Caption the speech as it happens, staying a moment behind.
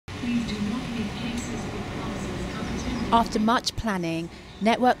After much planning,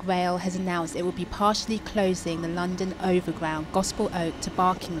 Network Rail has announced it will be partially closing the London Overground Gospel Oak to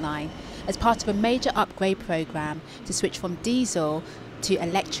Barking line as part of a major upgrade programme to switch from diesel to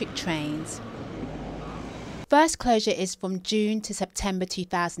electric trains. First closure is from June to September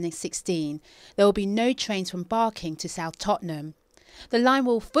 2016. There will be no trains from Barking to South Tottenham. The line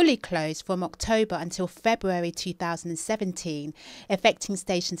will fully close from October until February 2017, affecting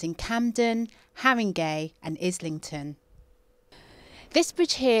stations in Camden, Haringey and Islington. This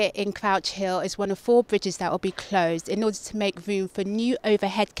bridge here in Crouch Hill is one of 4 bridges that will be closed in order to make room for new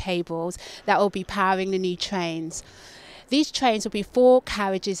overhead cables that will be powering the new trains. These trains will be 4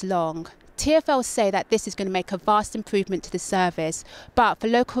 carriages long. TfL say that this is going to make a vast improvement to the service, but for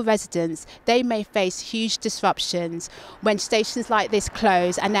local residents, they may face huge disruptions when stations like this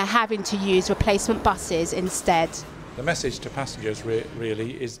close and they're having to use replacement buses instead. The message to passengers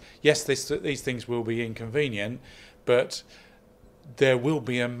really is, yes, these things will be inconvenient, but there will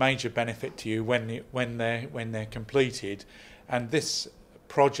be a major benefit to you when they're completed. And this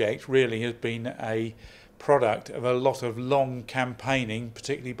project really has been a product of a lot of long campaigning,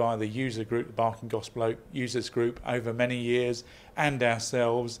 particularly by the user group, the Barking Gospel Oak Users Group, over many years, and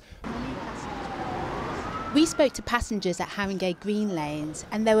ourselves. We spoke to passengers at Haringey Green Lanes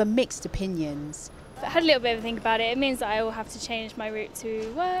and there were mixed opinions. I had a little bit of a think about it. It means that I will have to change my route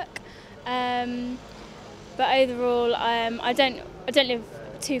to work. But overall, I don't live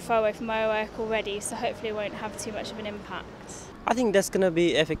too far away from my work already, so hopefully it won't have too much of an impact. I think that's going to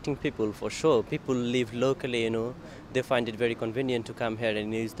be affecting people for sure. People live locally, they find it very convenient to come here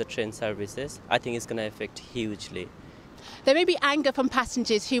and use the train services. I think it's going to affect hugely. There may be anger from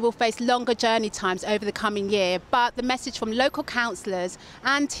passengers who will face longer journey times over the coming year, but the message from local councillors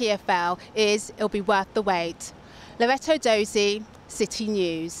and TfL is it'll be worth the wait. Loretta Odozi, City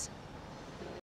News.